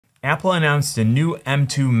Apple announced a new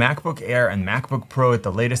M2 MacBook Air and MacBook Pro at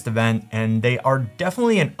the latest event, and they are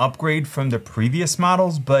definitely an upgrade from the previous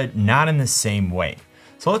models, but not in the same way.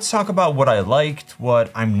 So let's talk about what I liked,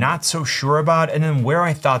 what I'm not so sure about, and then where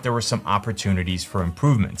I thought there were some opportunities for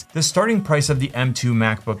improvements. The starting price of the M2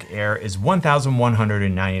 MacBook Air is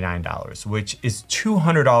 $1,199, which is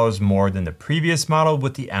 $200 more than the previous model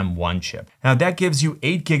with the M1 chip. Now that gives you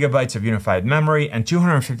 8 GB of unified memory and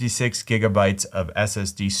 256 GB of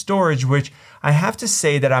SSD storage, which I have to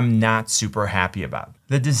say that I'm not super happy about.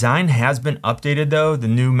 The design has been updated though. The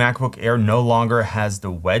new MacBook Air no longer has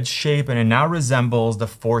the wedge shape and it now resembles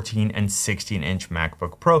the 14 and 16-inch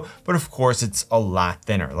MacBook Pro, but of course it's a lot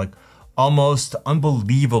thinner, like almost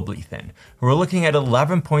unbelievably thin. We're looking at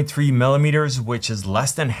 11.3 millimeters, which is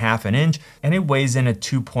less than half an inch, and it weighs in at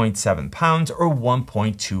 2.7 pounds or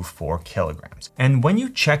 1.24 kilograms. And when you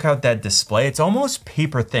check out that display, it's almost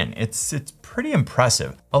paper thin. It's pretty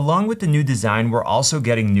impressive. Along with the new design, we're also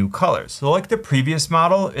getting new colors. So like the previous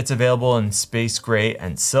model, it's available in space gray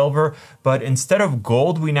and silver, but instead of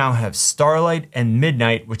gold, we now have starlight and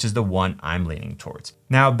midnight, which is the one I'm leaning towards.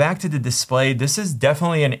 Now back to the display, this is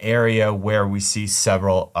definitely an area where we see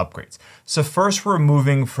several upgrades. So first we're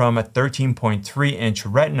moving from a 13.3-inch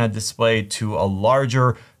Retina display to a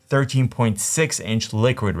larger 13.6-inch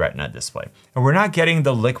Liquid Retina display. And we're not getting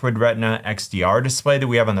the Liquid Retina XDR display that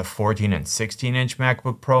we have on the 14 and 16-inch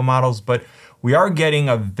MacBook Pro models, but we are getting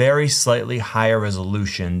a very slightly higher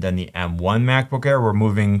resolution than the M1 MacBook Air. We're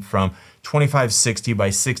moving from 2560 by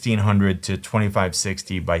 1600 to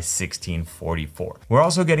 2560 by 1644. We're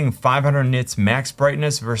also getting 500 nits max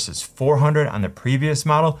brightness versus 400 on the previous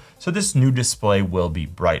model, so this new display will be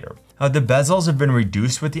brighter. The bezels have been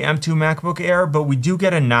reduced with the M2 MacBook Air, but we do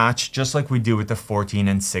get a notch just like we do with the 14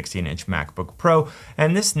 and 16-inch MacBook Pro,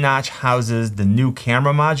 and this notch houses the new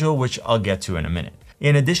camera module, which I'll get to in a minute.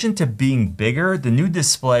 In addition to being bigger, the new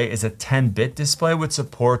display is a 10-bit display with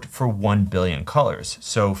support for 1 billion colors,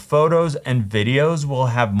 so photos and videos will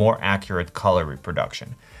have more accurate color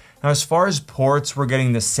reproduction. Now as far as ports, we're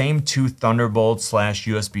getting the same two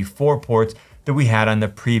Thunderbolt/USB 4 ports that we had on the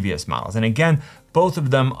previous models, and again, both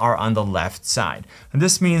of them are on the left side. And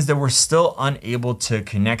this means that we're still unable to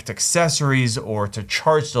connect accessories or to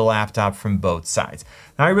charge the laptop from both sides.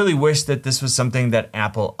 Now, I really wish that this was something that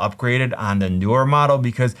Apple upgraded on the newer model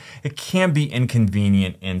because it can be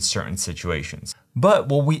inconvenient in certain situations. But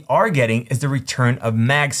what we are getting is the return of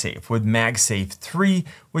MagSafe with MagSafe 3,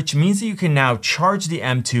 which means that you can now charge the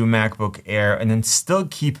M2 MacBook Air and then still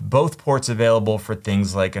keep both ports available for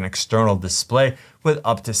things like an external display with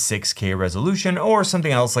up to 6K resolution or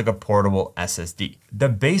something else like a portable SSD. The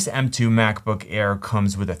base M2 MacBook Air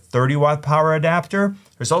comes with a 30-watt power adapter.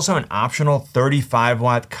 There's also an optional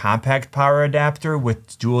 35-watt compact power adapter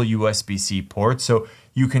with dual USB-C ports, so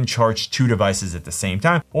you can charge two devices at the same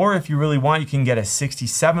time. Or if you really want, you can get a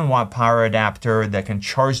 67-watt power adapter that can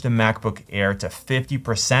charge the MacBook Air to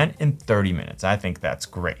 50% in 30 minutes. I think that's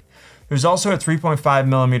great. There's also a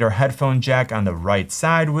 3.5mm headphone jack on the right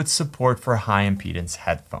side with support for high impedance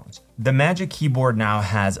headphones. The Magic Keyboard now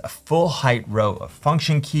has a full height row of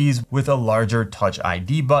function keys with a larger Touch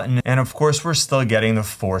ID button, and of course we're still getting the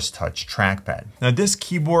Force Touch trackpad. Now this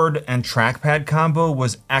keyboard and trackpad combo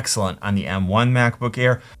was excellent on the M1 MacBook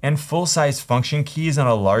Air, and full-size function keys on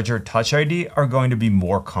a larger Touch ID are going to be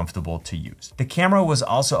more comfortable to use. The camera was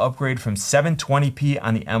also upgraded from 720p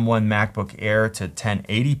on the M1 MacBook Air to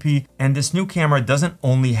 1080p, and this new camera doesn't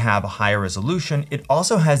only have a higher resolution, it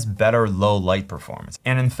also has better low light performance.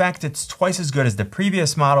 And in fact, it's twice as good as the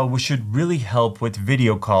previous model, which should really help with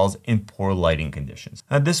video calls in poor lighting conditions.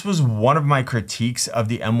 Now, this was one of my critiques of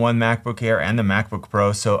the M1 MacBook Air and the MacBook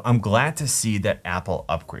Pro, so I'm glad to see that Apple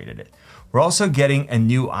upgraded it. We're also getting a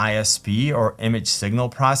new ISP or image signal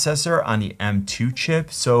processor on the M2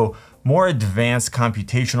 chip, so more advanced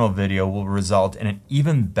computational video will result in an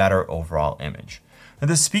even better overall image. Now,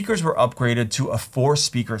 the speakers were upgraded to a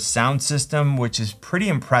 4-speaker sound system, which is pretty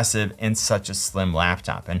impressive in such a slim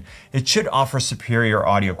laptop, and it should offer superior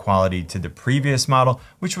audio quality to the previous model,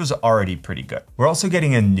 which was already pretty good. We're also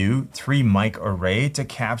getting a new 3-mic array to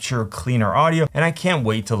capture cleaner audio, and I can't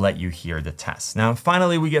wait to let you hear the test. Now,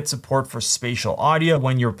 finally, we get support for spatial audio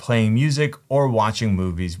when you're playing music or watching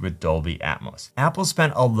movies with Dolby Atmos. Apple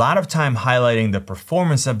spent a lot of time highlighting the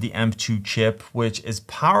performance of the M2 chip, which is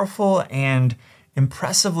powerful and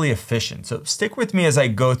impressively efficient. So stick with me as I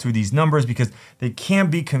go through these numbers because they can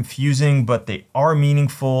be confusing, but they are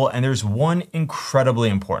meaningful. And there's one incredibly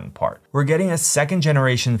important part. We're getting a 2nd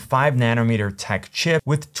generation 5nm tech chip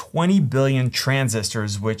with 20 billion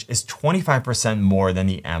transistors, which is 25% more than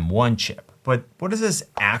the M1 chip. but what does this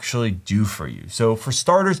actually do for you? So for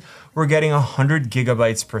starters, we're getting 100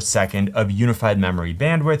 gigabytes per second of unified memory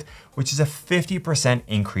bandwidth, which is a 50%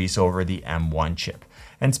 increase over the M1 chip.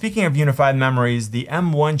 And speaking of unified memories, the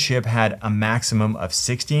M1 chip had a maximum of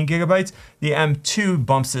 16 gigabytes. The M2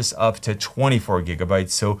 bumps this up to 24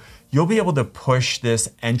 gigabytes. So you'll be able to push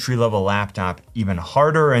this entry-level laptop even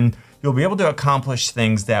harder, and you'll be able to accomplish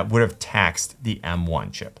things that would have taxed the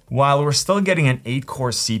M1 chip. While we're still getting an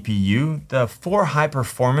 8-core CPU, the 4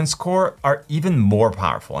 high-performance core are even more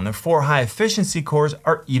powerful, and the 4 high-efficiency cores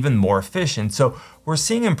are even more efficient. So we're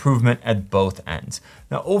seeing improvement at both ends.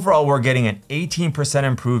 Now, overall, we're getting an 18%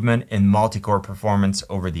 improvement in multi-core performance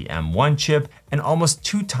over the M1 chip and almost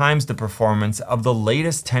 2 times the performance of the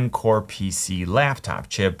latest 10-core PC laptop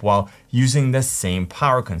chip while using the same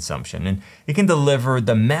power consumption. And it can deliver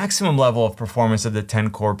the maximum level of performance of the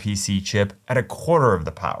 10-core PC chip at a quarter of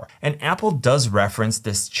the power. And Apple does reference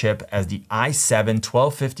this chip as the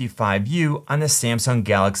i7-1255U on the Samsung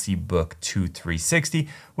Galaxy Book 2 360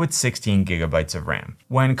 with 16 gigabytes of RAM.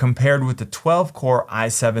 When compared with the 12-core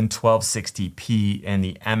i7-1260P and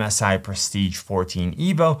the MSI Prestige 14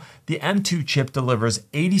 Evo, the M2 chip delivers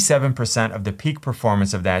 87% of the peak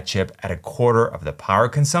performance of that chip at a quarter of the power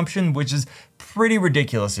consumption, which is pretty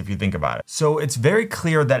ridiculous if you think about it. So it's very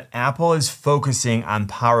clear that Apple is focusing on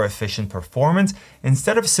power efficient performance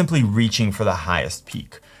instead of simply reaching for the highest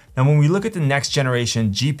peak. Now, when we look at the next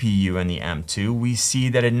generation GPU in the M2, we see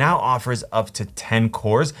that it now offers up to 10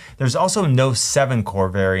 cores. There's also no 7-core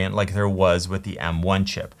variant like there was with the M1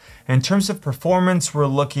 chip. In terms of performance, we're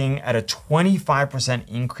looking at a 25%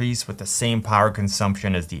 increase with the same power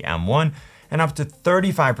consumption as the M1 and up to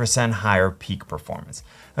 35% higher peak performance.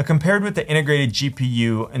 Now, compared with the integrated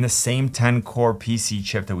GPU and the same 10-core PC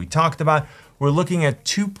chip that we talked about, we're looking at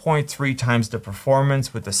 2.3 times the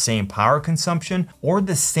performance with the same power consumption, or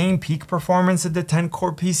the same peak performance of the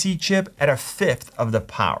 10-core PC chip at a fifth of the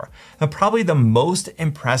power. Now, probably the most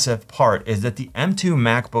impressive part is that the M2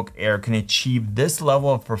 MacBook Air can achieve this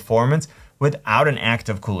level of performance without an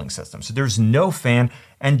active cooling system. So there's no fan,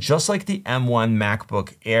 and just like the M1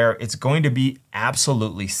 MacBook Air, it's going to be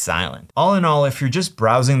absolutely silent. All in all, if you're just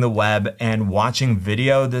browsing the web and watching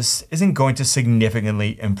video, this isn't going to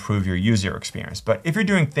significantly improve your user experience. But if you're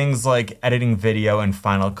doing things like editing video in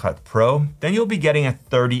Final Cut Pro, then you'll be getting a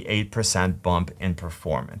 38% bump in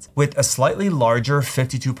performance. With a slightly larger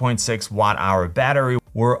 52.6 watt-hour battery,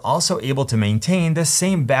 we're also able to maintain the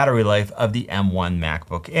same battery life of the M1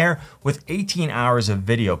 MacBook Air with 18 hours of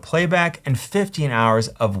video playback and 15 hours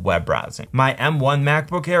of web browsing. My M1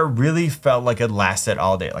 MacBook Air really felt like it lasted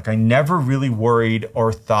all day. Like I never really worried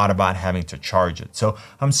or thought about having to charge it. So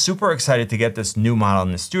I'm super excited to get this new model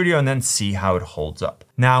in the studio and then see how it holds up.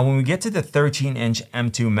 Now, when we get to the 13-inch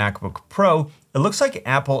M2 MacBook Pro, it looks like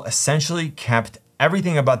Apple essentially kept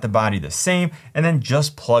everything about the body the same, and then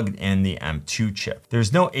just plugged in the M2 chip.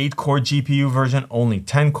 There's no 8-core GPU version, only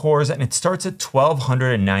 10 cores, and it starts at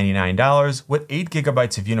 $1,299 with 8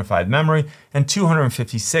 gigabytes of unified memory and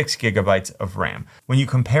 256 gigabytes of RAM. When you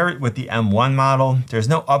compare it with the M1 model, there's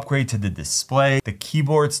no upgrade to the display. The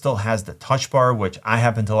keyboard still has the touch bar, which I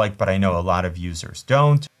happen to like, but I know a lot of users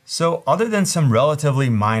don't. So other than some relatively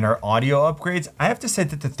minor audio upgrades, I have to say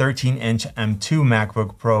that the 13-inch M2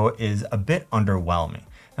 MacBook Pro is a bit underwhelming.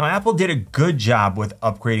 Now, Apple did a good job with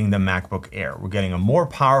upgrading the MacBook Air. We're getting a more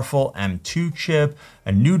powerful M2 chip,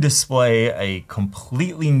 a new display, a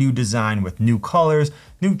completely new design with new colors,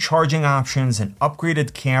 new charging options, an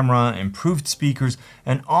upgraded camera, improved speakers,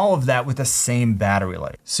 and all of that with the same battery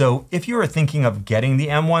life. So if you are thinking of getting the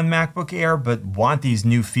M1 MacBook Air but want these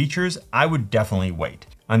new features, I would definitely wait.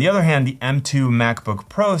 On the other hand, the M2 MacBook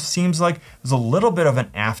Pro seems like it was a little bit of an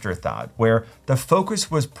afterthought, where the focus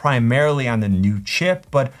was primarily on the new chip,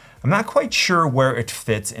 but I'm not quite sure where it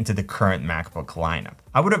fits into the current MacBook lineup.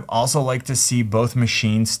 I would have also liked to see both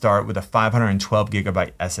machines start with a 512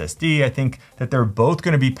 gigabyte SSD. I think that they're both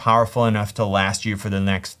going to be powerful enough to last you for the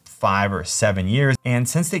next 5 or 7 years. And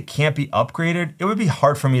since they can't be upgraded, it would be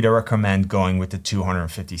hard for me to recommend going with the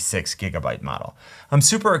 256 gigabyte model. I'm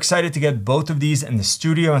super excited to get both of these in the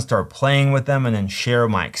studio and start playing with them and then share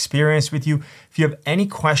my experience with you. If you have any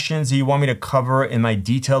questions that you want me to cover in my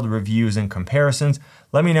detailed reviews and comparisons,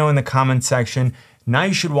 let me know in the comment section. Now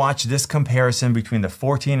you should watch this comparison between the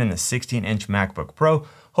 14 and the 16-inch MacBook Pro.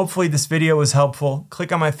 Hopefully this video was helpful.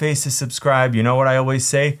 Click on my face to subscribe. You know what I always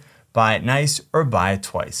say, buy it nice or buy it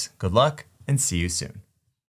twice. Good luck and see you soon.